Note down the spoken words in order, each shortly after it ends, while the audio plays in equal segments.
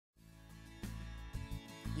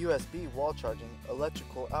USB wall charging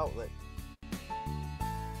electrical outlet.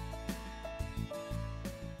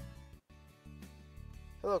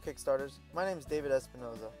 Hello Kickstarters, my name is David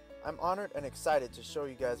Espinoza. I'm honored and excited to show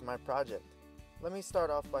you guys my project. Let me start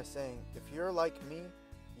off by saying, if you're like me,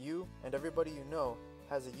 you and everybody you know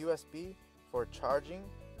has a USB for charging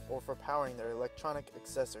or for powering their electronic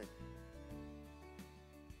accessory.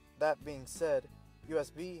 That being said,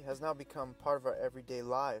 USB has now become part of our everyday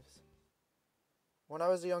lives. When I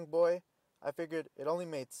was a young boy, I figured it only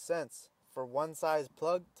made sense for one size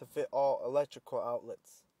plug to fit all electrical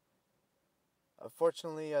outlets.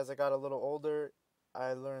 Unfortunately, as I got a little older,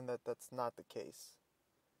 I learned that that's not the case.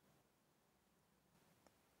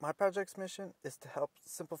 My project's mission is to help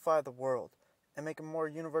simplify the world and make a more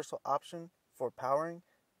universal option for powering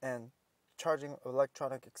and charging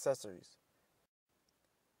electronic accessories.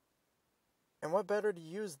 And what better to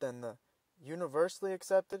use than the universally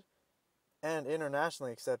accepted and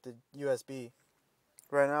internationally accepted USB?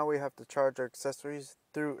 Right now we have to charge our accessories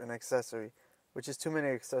through an accessory, which is too many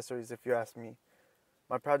accessories if you ask me.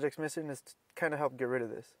 My project's mission is to kind of help get rid of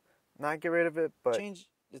this. Not get rid of it, but change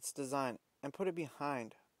its design and put it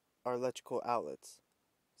behind our electrical outlets.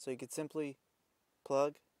 So you could simply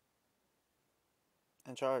plug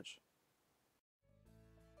and charge.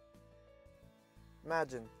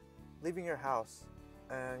 Imagine leaving your house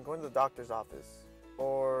and going to the doctor's office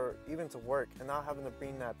or even to work and not having to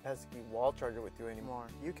bring that pesky wall charger with you anymore.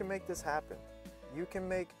 You can make this happen. You can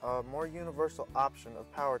make a more universal option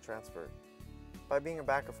of power transfer by being a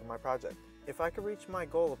backer for my project. If I could reach my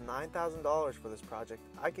goal of $9,000 for this project,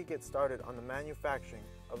 I could get started on the manufacturing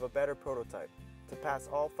of a better prototype to pass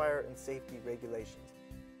all fire and safety regulations.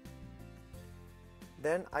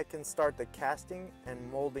 Then I can start the casting and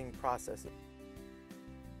molding processes.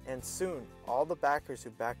 And soon, all the backers who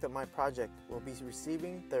backed up my project will be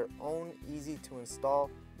receiving their own easy-to-install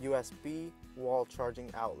USB wall charging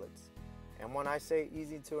outlets. And when I say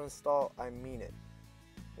easy to install, I mean it.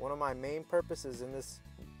 One of my main purposes in this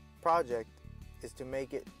project is to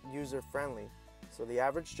make it user-friendly so the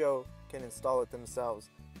average Joe can install it themselves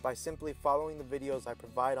by simply following the videos I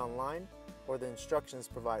provide online or the instructions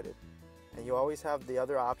provided. And you always have the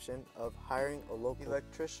other option of hiring a local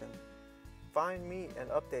electrician. Find me and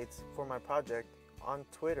updates for my project on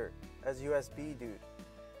Twitter as USB Dude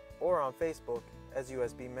or on Facebook as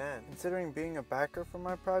USB Man. Considering being a backer for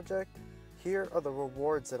my project, here are the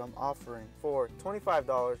rewards that I'm offering. For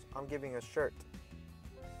 $25, I'm giving a shirt.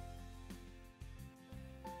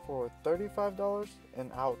 For $35,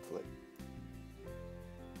 an outlet.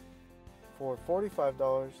 For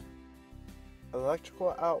 $45,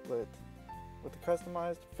 electrical outlet with a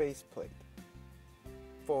customized faceplate.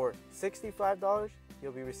 For $65,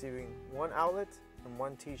 you'll be receiving one outlet and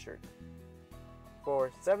one t-shirt.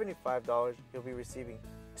 For $75, you'll be receiving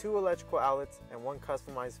two electrical outlets and one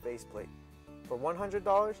customized faceplate. For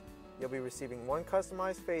 $100, you'll be receiving one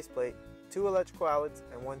customized faceplate, two electrical outlets,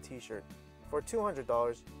 and one t-shirt. For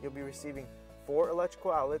 $200, you'll be receiving 4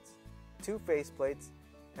 electrical outlets, 2 faceplates,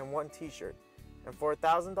 and 1 t-shirt. And for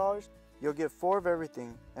 $1,000, you'll get 4 of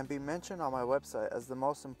everything and be mentioned on my website as the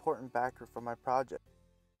most important backer for my project.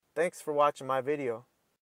 Thanks for watching my video.